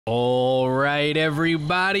All right,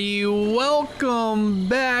 everybody, welcome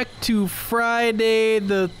back to Friday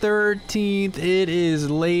the 13th. It is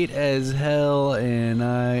late as hell, and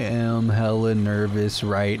I am hella nervous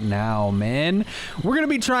right now, man. We're gonna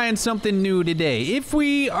be trying something new today. If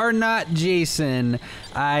we are not Jason,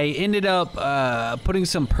 I ended up putting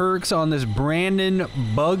some perks on this Brandon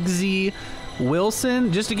Bugsy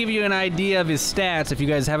Wilson, just to give you an idea of his stats if you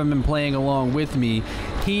guys haven't been playing along with me.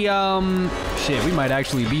 He shit, we might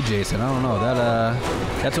actually be Jason. I don't know.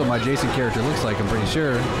 That's what my Jason character looks like, I'm pretty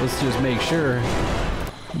sure. Let's just make sure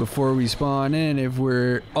before we spawn in if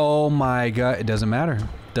we're, oh my god, it doesn't matter.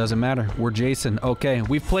 Doesn't matter. We're Jason. Okay,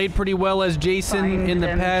 we've played pretty well as Jason in the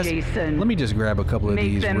past. Jason. Let me just grab a couple of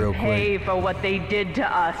these real quick. Make them pay for what they did to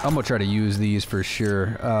us. I'm gonna try to use these for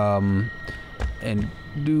sure. And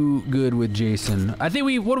do good with Jason. I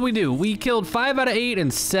think what did we do? We killed 5 out of 8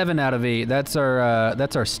 and 7 out of 8. That's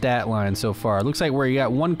our stat line so far. It looks like we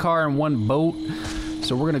got 1 car and 1 boat.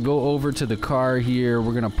 So we're gonna go over to the car here.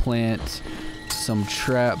 We're gonna plant some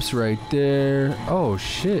traps right there. Oh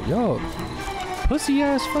shit, yo. Pussy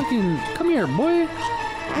ass fucking, come here, boy.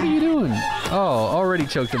 What are you doing? Oh, already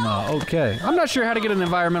choked him out. Okay. I'm not sure how to get an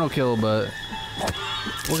environmental kill, but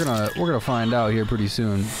we're gonna find out here pretty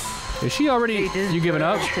soon. Is she already, you giving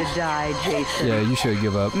up? To die, Jason. Yeah, you should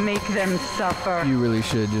give up. Make them suffer. You really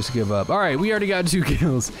should just give up. All right, we already got 2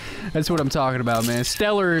 kills. That's what I'm talking about, man.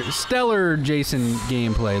 Stellar Jason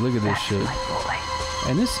gameplay. Look at this shit.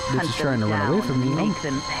 And this bitch is trying to run away from me. Make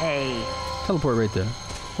them pay. Teleport right there.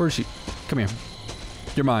 Where is she? Come here.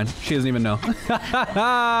 You're mine. She doesn't even know.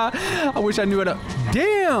 I wish I knew how to.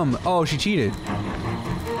 Damn! Oh, she cheated.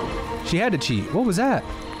 She had to cheat. What was that?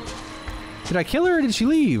 Did I kill her or did she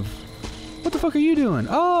leave? What the fuck are you doing?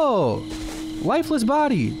 Oh! Lifeless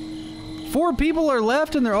body. 4 people are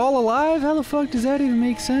left and they're all alive? How the fuck does that even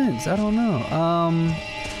make sense? I don't know.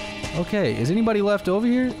 Okay, is anybody left over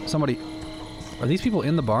here? Somebody... Are these people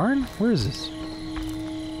in the barn? Where is this?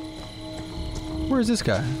 Where is this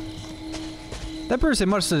guy? That person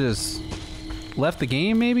must have just left the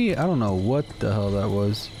game, maybe? I don't know what the hell that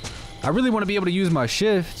was. I really want to be able to use my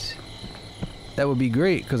shift. That would be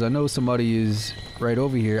great, because I know somebody is right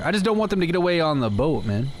over here. I just don't want them to get away on the boat,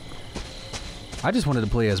 man. I just wanted to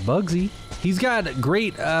play as Bugsy. He's got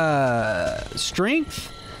great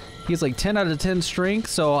strength. He has like 10 out of 10 strength,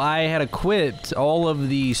 so I had equipped all of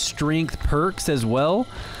the strength perks as well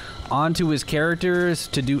onto his characters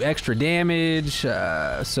to do extra damage,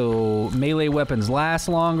 so melee weapons last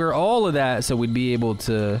longer, all of that, so we'd be able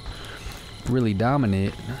to really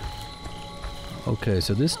dominate. Okay,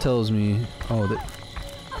 so this tells me, oh, that.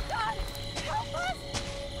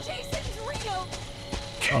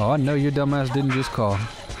 Oh, I know your dumbass didn't just call.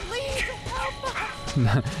 Please help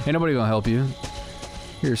us. Ain't nobody gonna help you.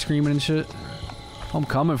 You're screaming and shit. I'm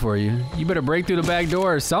coming for you. You better break through the back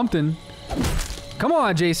door or something. Come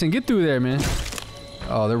on, Jason, get through there, man.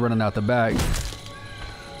 Oh, they're running out the back.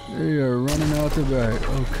 They are running out the back.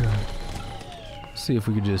 Okay. Let's see if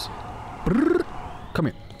we could just. Come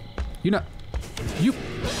here. You not. You.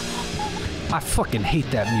 I fucking hate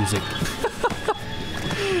that music.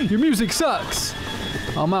 Your music sucks.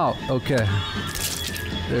 I'm out. Okay.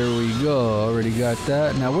 There we go. Already got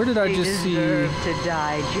that. Now, where did I just see? They deserve to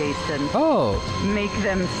die, Jason. Oh. Make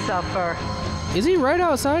them suffer. Is he right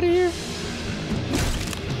outside of here?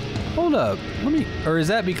 Hold up. Let me. Or is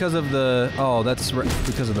that because of the? Oh, that's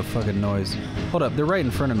because of the fucking noise. Hold up. They're right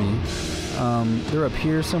in front of me. They're up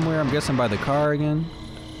here somewhere. I'm guessing by the car again.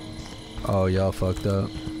 Oh, y'all fucked up.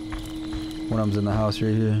 One of them's in the house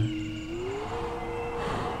right here.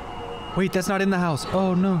 Wait, that's not in the house.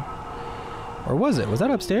 Oh, no. Or was it? Was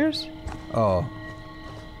that upstairs? Oh.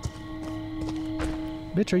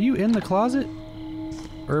 Bitch, are you in the closet?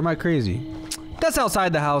 Or am I crazy? That's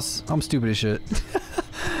outside the house. I'm stupid as shit.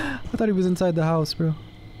 I thought he was inside the house, bro.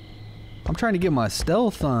 I'm trying to get my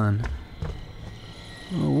stealth on.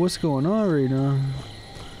 Oh, what's going on right now?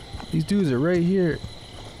 These dudes are right here.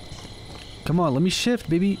 Come on, let me shift,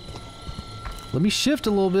 baby. Let me shift a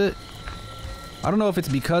little bit. I don't know if it's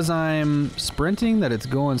because I'm sprinting that it's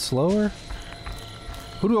going slower.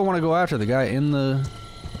 Who do I want to go after? The guy in the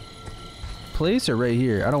place or right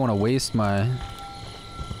here? I don't want to waste my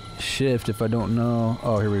shift if I don't know.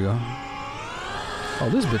 Oh, here we go. Oh,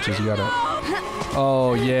 this bitch has got a...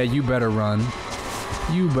 Oh, yeah, you better run.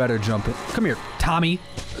 You better jump it. Come here, Tommy.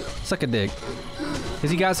 Suck a dick. Has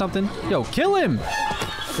he got something? Yo, kill him!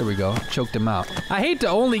 There we go. Choked him out. I hate to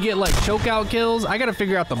only get, like, choke out kills. I gotta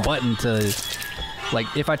figure out the button to... Like,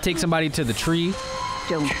 if I take somebody to the tree,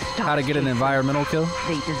 Don't stop, how to get an environmental kill.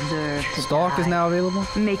 They deserve to Stalk die. is now available.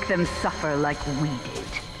 Make them suffer like we did.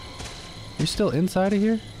 You're still inside of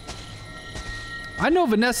here? I know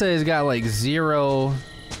Vanessa has got like 0.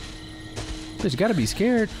 Bitch, gotta be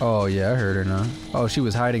scared. Oh yeah, I heard her now. Oh, she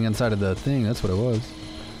was hiding inside of the thing. That's what it was.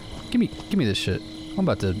 Give me this shit. I'm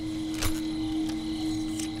about to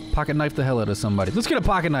pocket knife the hell out of somebody. Let's get a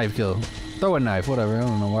pocket knife kill. Throw a knife, whatever. I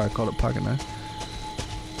don't know why I called it pocket knife.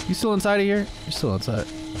 You still inside of here? You're still inside.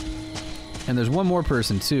 And there's one more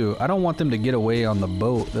person too. I don't want them to get away on the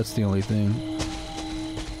boat. That's the only thing.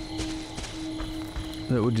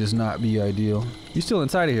 That would just not be ideal. You still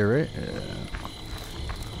inside of here, right? Yeah.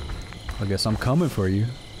 I guess I'm coming for you.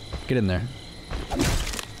 Get in there.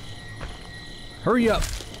 Hurry up.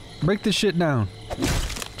 Break this shit down.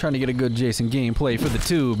 Trying to get a good Jason gameplay for the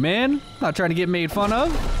tube, man. Not trying to get made fun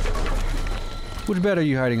of. Which bed are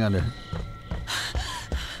you hiding under?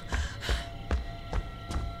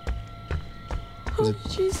 Oh,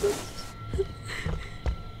 Jesus.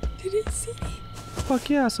 Did he see me? Fuck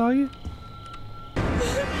yeah, I saw you.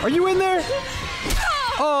 Are you in there?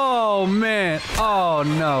 Oh, man. Oh,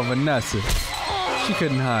 no, Vanessa. She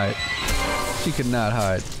couldn't hide. She could not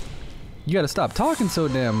hide. You gotta stop talking so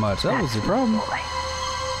damn much. That was your problem.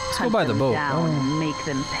 Let's go by the boat. Down, make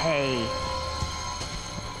them pay.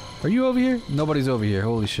 Are you over here? Nobody's over here.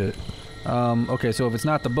 Holy shit. Okay, so if it's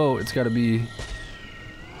not the boat, it's gotta be...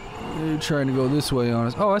 You're trying to go this way on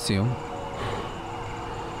us. Oh, I see him.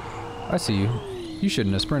 I see you. You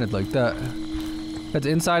shouldn't have sprinted like that. That's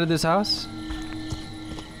inside of this house?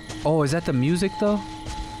 Oh, is that the music, though?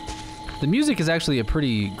 The music is actually a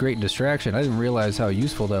pretty great distraction. I didn't realize how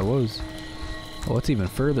useful that was. Oh, it's even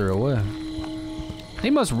further away. They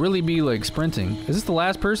must really be, like, sprinting. Is this the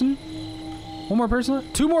last person? One more person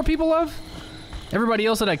left? 2 more people left? Everybody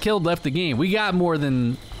else that I killed left the game. We got more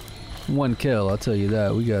than 1 kill, I'll tell you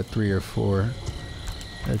that. We got 3 or 4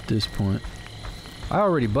 at this point. I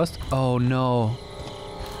already busted. Oh, no.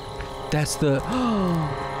 That's the...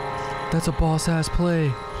 That's a boss-ass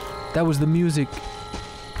play. That was the music.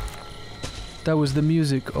 That was the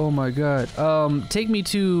music. Oh my god. Take me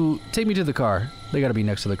to the car. They gotta be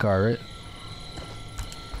next to the car, right?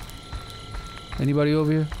 Anybody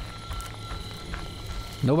over here?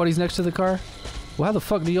 Nobody's next to the car? Well, how the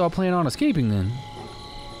fuck do y'all plan on escaping then?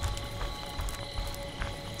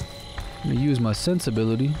 I'm gonna use my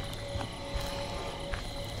sensibility.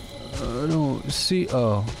 I don't see.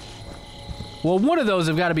 Oh. Well, one of those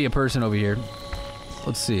have got to be a person over here.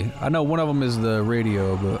 Let's see. I know one of them is the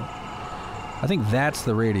radio, but I think that's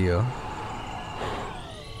the radio.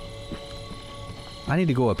 I need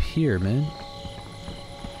to go up here, man.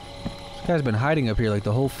 This guy's been hiding up here like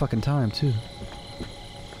the whole fucking time, too.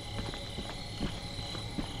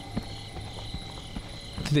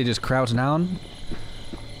 Did they just crouch down?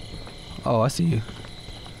 Oh, I see you.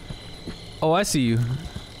 Oh, I see you.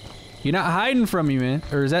 You're not hiding from me, man.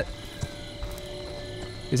 Or is that...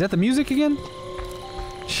 Is that the music again?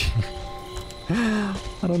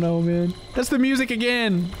 I don't know, man. That's the music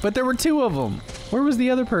again! But there were 2 of them. Where was the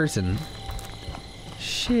other person?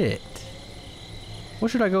 Shit.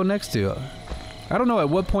 What should I go next to? I don't know at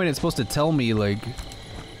what point it's supposed to tell me, like...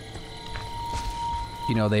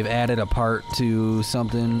 You know, they've added a part to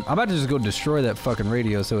something. I'm about to just go destroy that fucking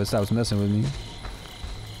radio so it stops messing with me.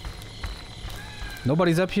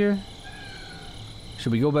 Nobody's up here?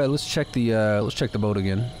 Should we go back? Let's check the boat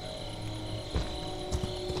again.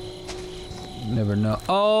 Never know.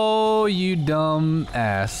 Oh, you dumb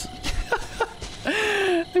ass.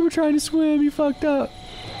 They were trying to swim. You fucked up.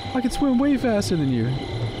 I can swim way faster than you.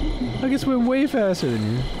 I can swim way faster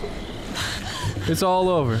than you. It's all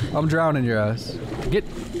over. I'm drowning your ass.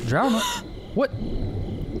 Drown. What?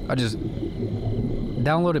 I just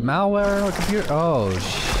downloaded malware on my computer. Oh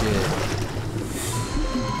shit.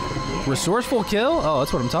 Resourceful kill? Oh,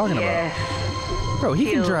 that's what I'm talking about. Bro,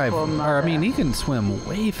 he can drive, or I mean, he can swim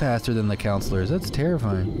way faster than the counselors. That's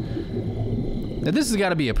terrifying. Now, this has got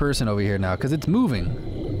to be a person over here now, because it's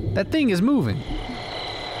moving. That thing is moving.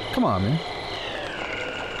 Come on, man.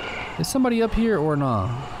 Is somebody up here or not?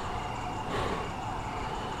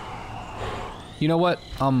 You know what?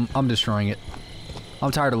 I'm destroying it.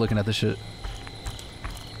 I'm tired of looking at this shit.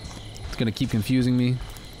 It's gonna keep confusing me.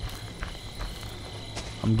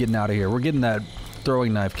 I'm getting out of here. We're getting that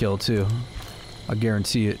throwing knife kill too. I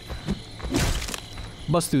guarantee it.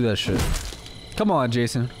 Bust through that shit. Come on,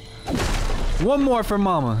 Jason. One more for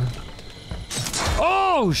mama.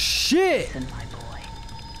 Oh shit! Listen, my boy.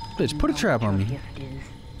 Bitch, put a trap on me.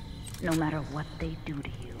 No matter what they do to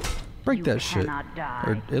you, Break that shit. die.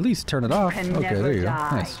 Or at least turn it off. can Okay, never there you go.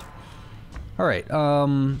 die. Nice. Alright,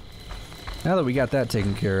 now that we got that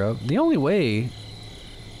taken care of, the only way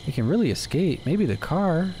we can really escape, maybe the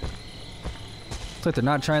car. It's like they're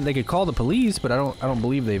not trying. They could call the police, but I don't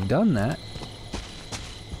believe they've done that.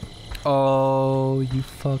 Oh, you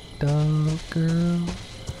fucked up, girl.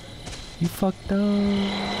 You fucked up.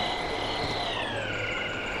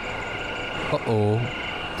 Uh-oh.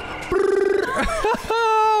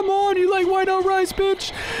 I'm on you like white on rice,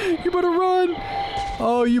 bitch. You better run.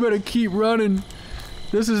 Oh, you better keep running.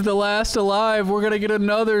 This is the last alive. We're gonna get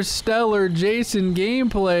another stellar Jason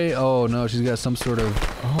gameplay. Oh no, she's got some sort of...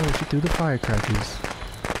 Oh, she threw the firecrackers.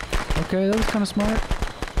 Okay, that was kind of smart.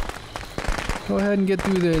 Go ahead and get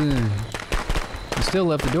through there. You still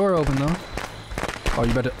left the door open though. Oh,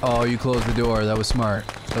 you better... Oh, you closed the door. That was smart.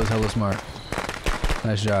 That was hella smart.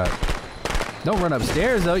 Nice job. Don't run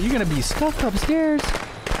upstairs though. You're gonna be stuck upstairs.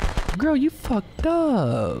 Girl, you fucked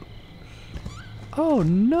up. Oh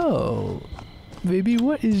no. Baby,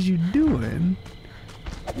 what is you doing?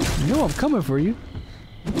 You know I'm coming for you.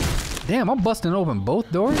 Damn, I'm busting open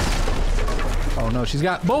both doors. Oh no, she's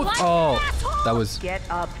got both. Oh, that was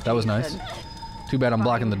nice. Too bad I'm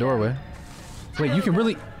blocking the doorway. Wait, you can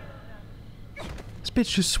really... This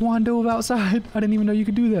bitch just swan dove outside. I didn't even know you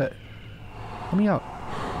could do that. Let me out.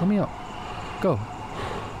 Let me out. Go.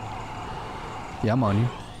 Yeah, I'm on you.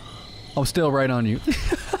 I'm still right on you.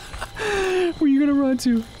 Where you gonna run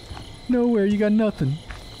to? Nowhere. You got nothing.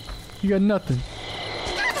 You got nothing.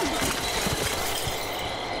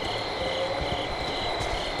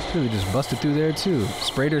 Really just busted through there too.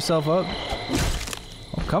 Sprayed herself up.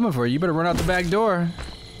 I'm coming for you. You better run out the back door.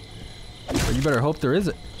 Or you better hope there is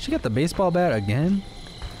it. She got the baseball bat again?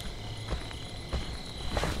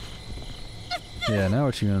 Yeah, now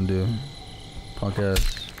what you gonna do? Punk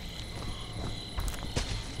ass.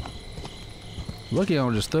 Lucky I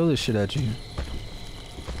don't just throw this shit at you.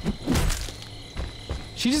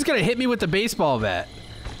 She's just gonna hit me with the baseball bat.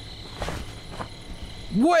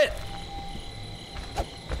 What?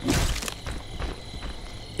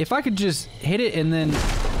 If I could just hit it and then...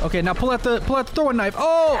 Okay, now pull out the throwing knife.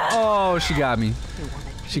 Oh, she got me.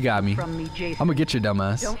 She got me. I'm gonna get you,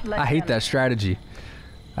 dumbass. I hate that strategy.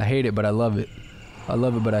 I hate it, but I love it. I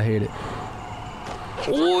love it, but I hate it.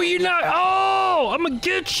 Oh, you're not... Oh, I'm gonna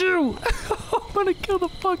get you. I'm gonna kill the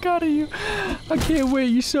fuck out of you. I can't wait.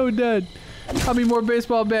 You're so dead. How many more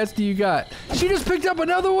baseball bats do you got? She just picked up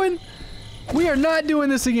another one? We are not doing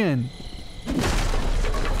this again.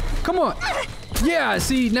 Come on. Yeah,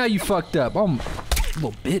 see, now you fucked up. Oh,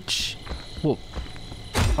 little bitch. Well,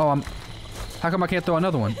 oh, how come I can't throw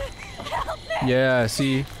another one? Yeah,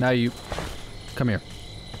 see, now you... Come here.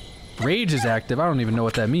 Rage is active. I don't even know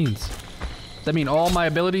what that means. Does that mean all my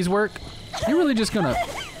abilities work? You're really just gonna...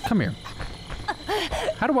 Come here.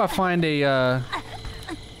 How do I find a,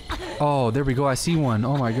 Oh, there we go. I see one.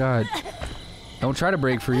 Oh my god. Don't try to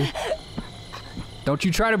break free. Don't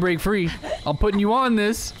you try to break free. I'm putting you on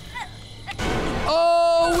this.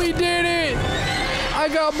 Oh, we did it! I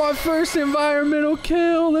got my first environmental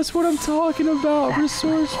kill. That's what I'm talking about.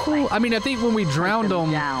 Resourceful. I mean, I think when we drowned them,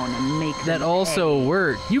 that also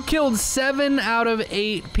worked. You killed 7 out of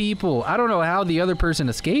 8 people. I don't know how the other person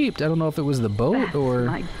escaped. I don't know if it was the boat or...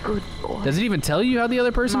 My good boy. Does it even tell you how the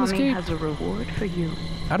other person Mommy escaped? has a reward for you.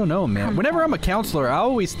 I don't know, man. Whenever I'm a counselor, I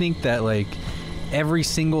always think that, like, every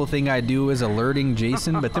single thing I do is alerting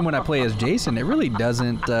Jason. But then when I play as Jason, it really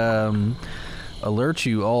doesn't... alert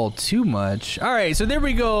you all too much. All right, so there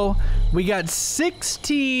we go. We got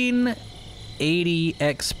 1680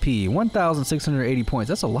 XP, 1,680 points.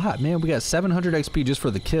 That's a lot, man. We got 700 XP just for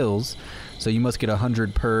the kills. So you must get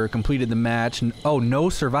 100 per. Completed the match. Oh, no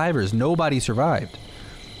survivors. Nobody survived.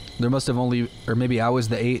 There must have only, or maybe I was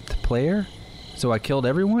the 8th player. So I killed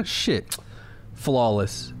everyone. Shit,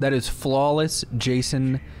 flawless. That is flawless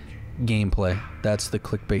Jason gameplay. That's the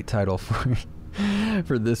clickbait title for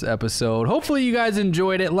this episode. Hopefully you guys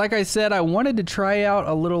enjoyed it. Like I said, I wanted to try out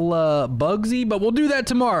a little Bugsy, but we'll do that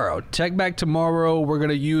tomorrow. Check back tomorrow. We're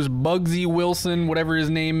gonna use Bugsy Wilson, whatever his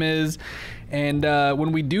name is, and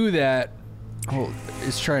when we do that, oh,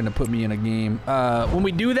 it's trying to put me in a game. When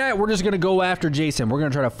we do that, we're just gonna go after Jason. We're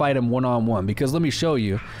gonna try to fight him one-on-one, because let me show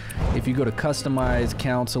you. If you go to customize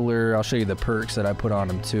counselor, I'll show you the perks that I put on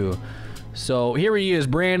him too. So here he is,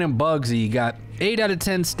 Brandon Bugsy. Got 8 out of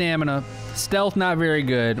 10 stamina. Stealth not very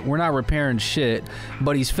good. We're not repairing shit,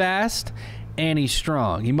 but he's fast and he's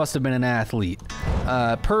strong. He must have been an athlete.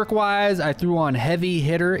 Perk wise, I threw on heavy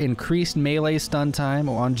hitter, increased melee stun time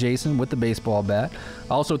on Jason with the baseball bat.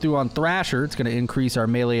 I also threw on Thrasher. It's going to increase our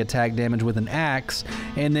melee attack damage with an axe.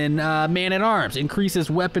 And then Man at Arms increases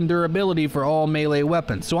weapon durability for all melee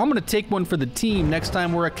weapons. So I'm going to take one for the team next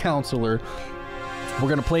time we're a counselor. We're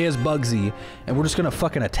gonna play as Bugsy, and we're just gonna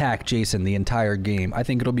fucking attack Jason the entire game. I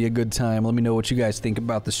think it'll be a good time. Let me know what you guys think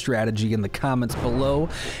about the strategy in the comments below.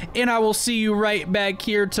 And I will see you right back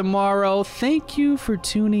here tomorrow. Thank you for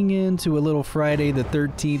tuning in to a little Friday the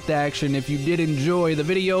 13th action. If you did enjoy the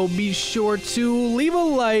video, be sure to leave a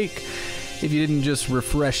like. If you didn't, just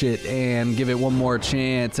refresh it and give it one more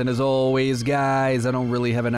chance. And as always, guys, I don't really have an